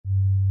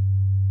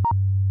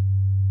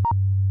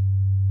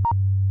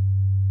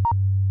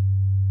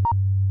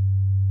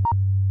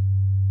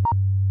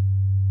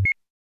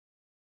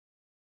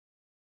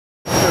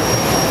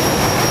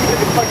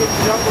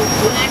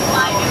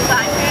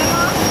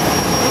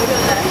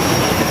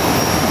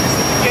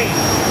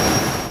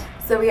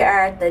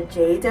are at the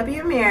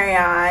JW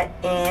Marriott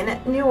in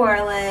New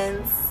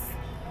Orleans.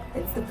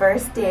 It's the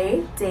first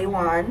day, day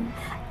one,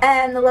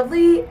 and the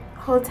lovely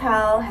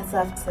hotel has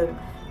left some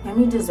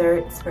yummy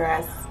desserts for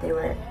us. They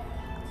were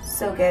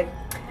so good.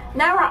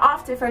 Now we're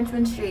off to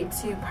Frenchmen Street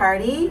to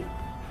party,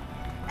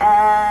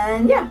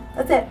 and yeah,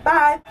 that's it.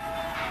 Bye.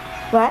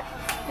 What?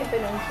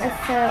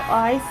 So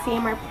all I see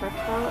in my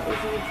profile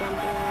is you jumping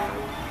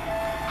around.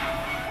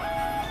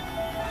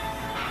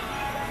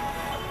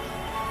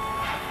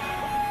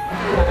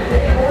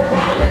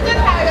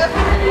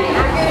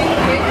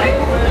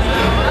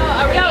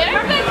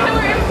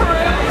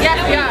 Yes,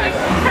 we are.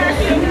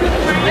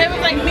 It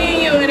was like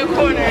me and you in a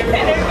corner. And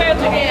everybody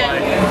was like, yeah.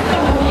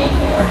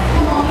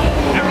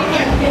 Are we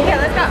here? Yeah,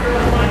 let's go.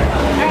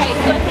 Alright,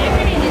 so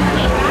everybody is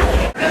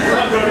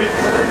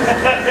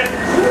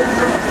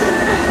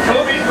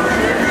Kobe.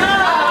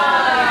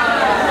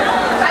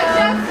 I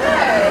just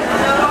said.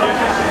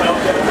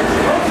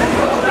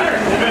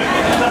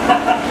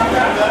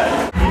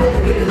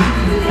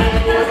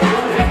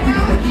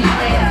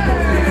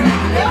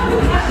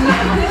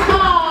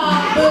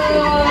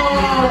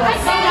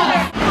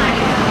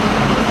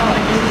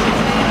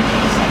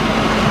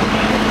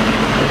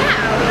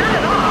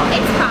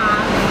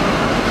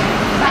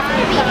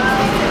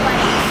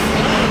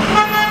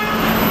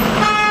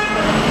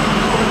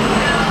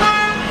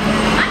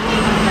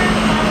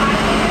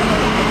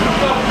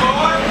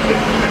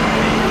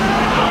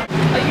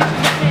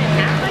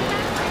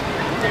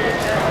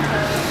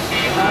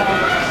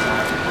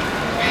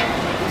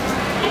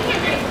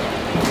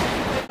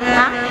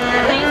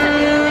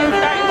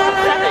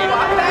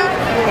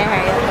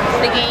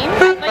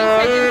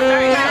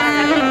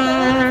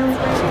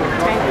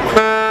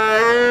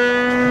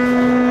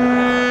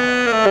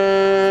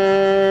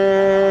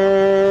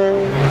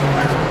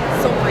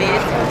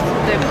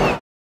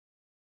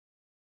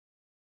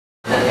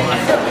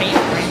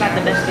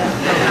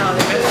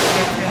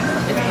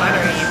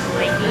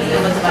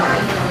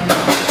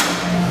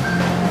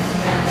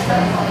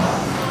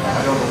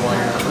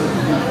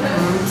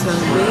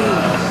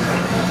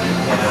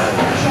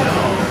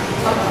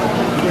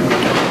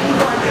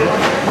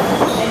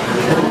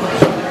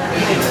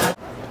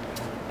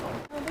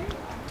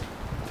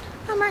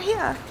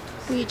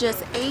 We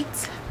just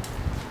ate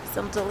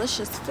some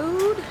delicious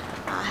food.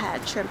 I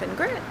had shrimp and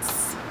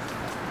grits.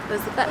 It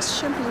was the best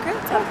shrimp and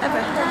grits I've ever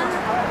had.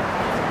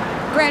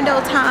 Grand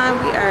old time.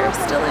 We are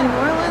still in New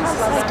Orleans.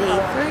 This is day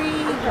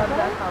 3.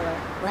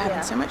 We're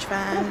having so much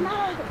fun.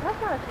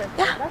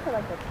 Yeah,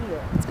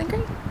 it's been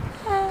great.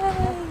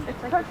 Yay!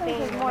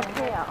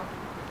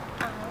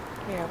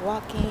 We are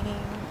walking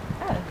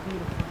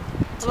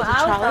to the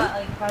trolley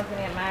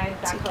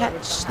to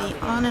catch the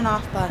on and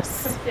off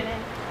bus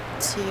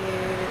to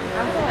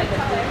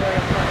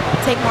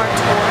take more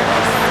tours.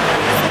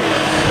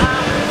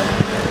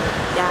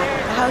 Yeah,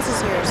 the houses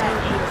here are so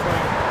beautiful.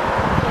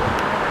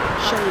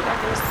 Show you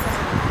guys.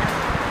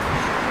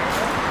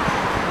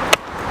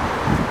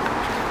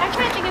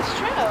 Actually, I think it's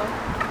true.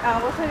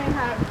 What's her name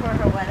had for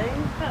her wedding?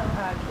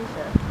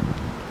 Keisha.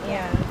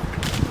 And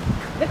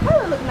the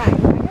color looked nice. I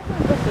guess it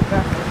was just the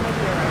dresses.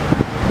 Maybe you're right.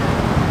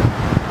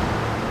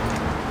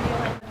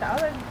 The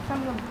other, some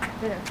of them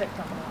didn't fit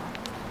something else.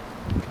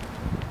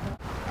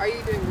 Are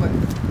you doing what?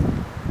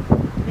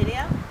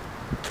 Video?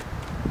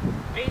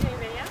 Are you doing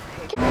video?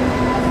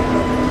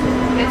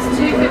 It's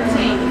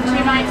 2:15,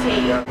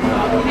 2:19,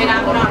 and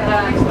I'm not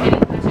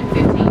getting much at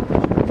 15.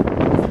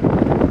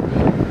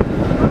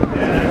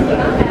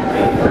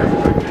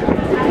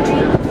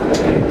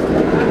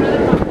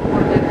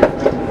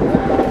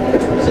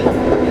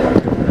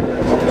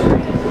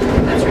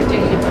 That's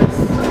ridiculous.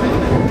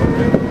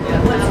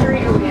 What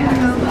street are we at?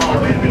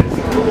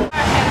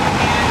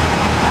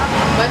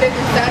 Monday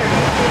through Saturday.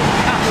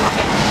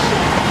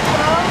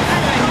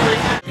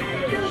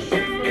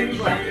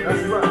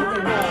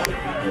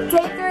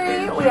 Day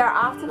 3, we are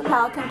off to the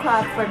Pelican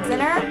Club for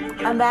dinner,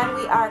 and then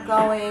we are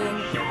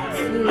going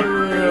to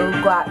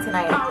go out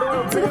tonight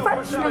to the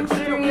Frenchmen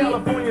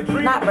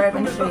Street, not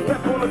Bourbon Street,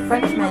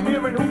 Frenchmen,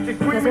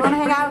 because we want to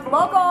hang out with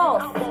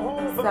locals.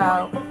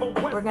 So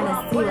we're going to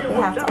see what they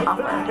have to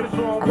offer.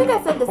 I think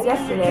I said this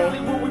yesterday,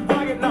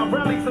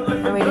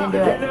 and we didn't do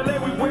it.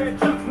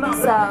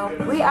 So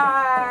we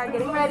are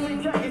getting ready,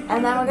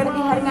 and then we're going to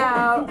be heading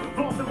out.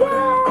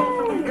 Yay!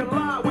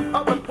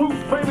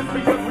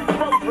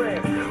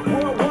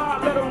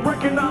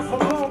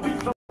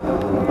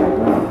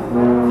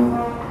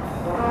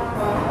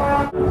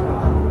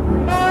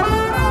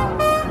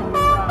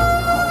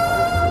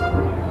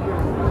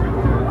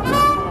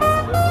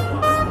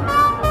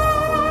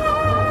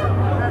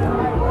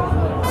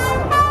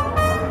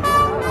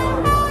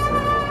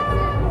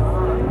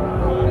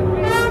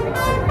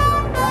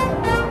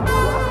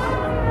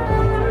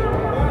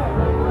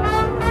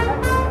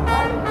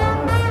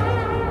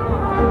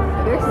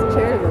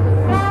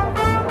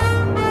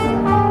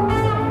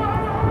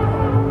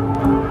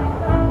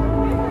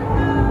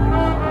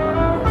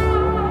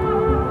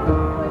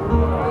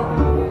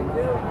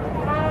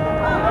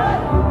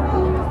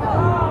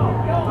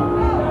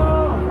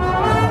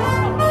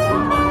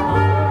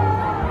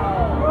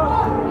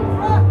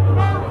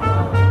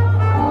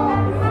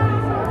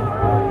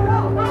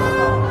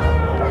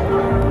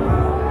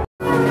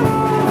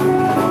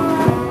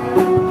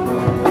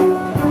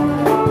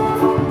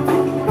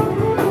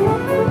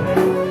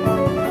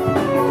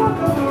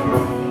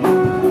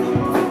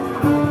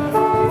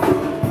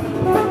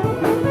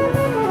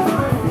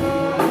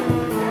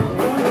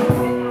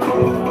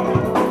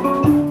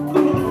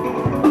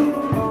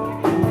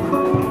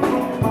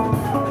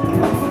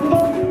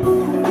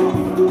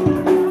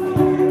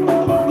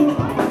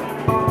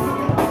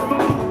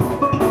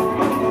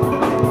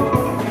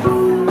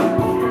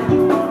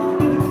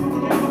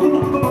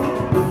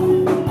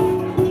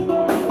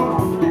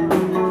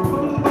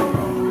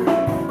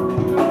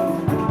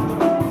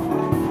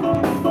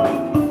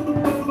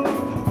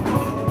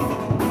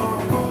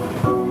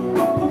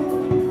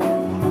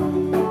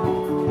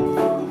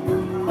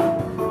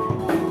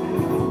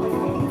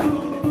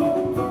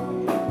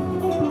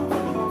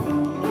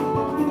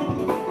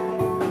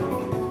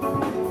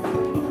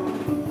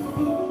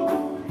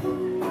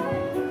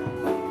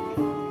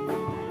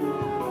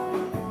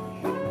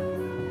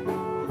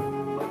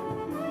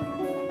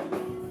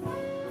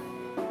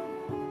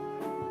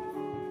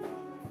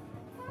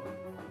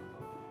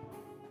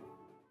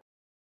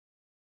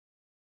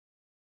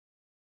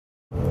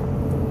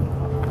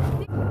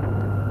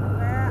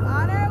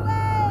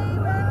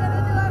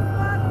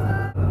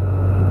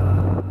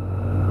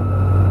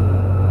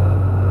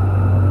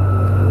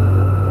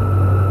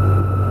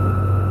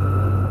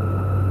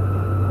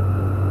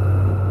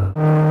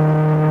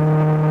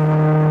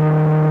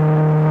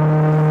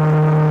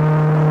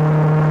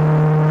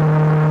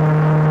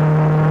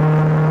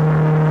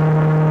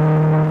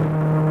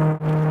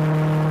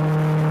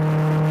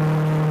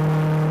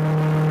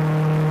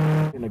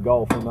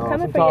 dolphin.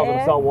 Coming for Sometimes your when the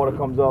air. salt water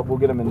comes up, we'll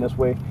get them in this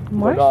way. But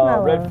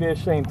Marshmallow.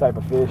 redfish, same type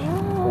of fish.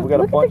 But we got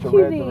a look at bunch the of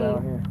reds cutie.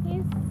 around here.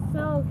 He's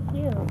so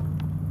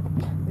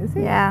cute. Is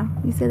he? Yeah,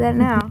 you say that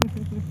now.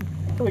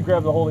 He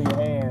grabs a hold of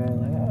your hand.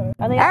 And,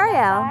 Are they all that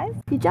Ariel,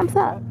 size? he jumps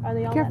up. Are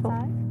they all Careful.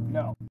 that size?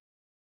 no.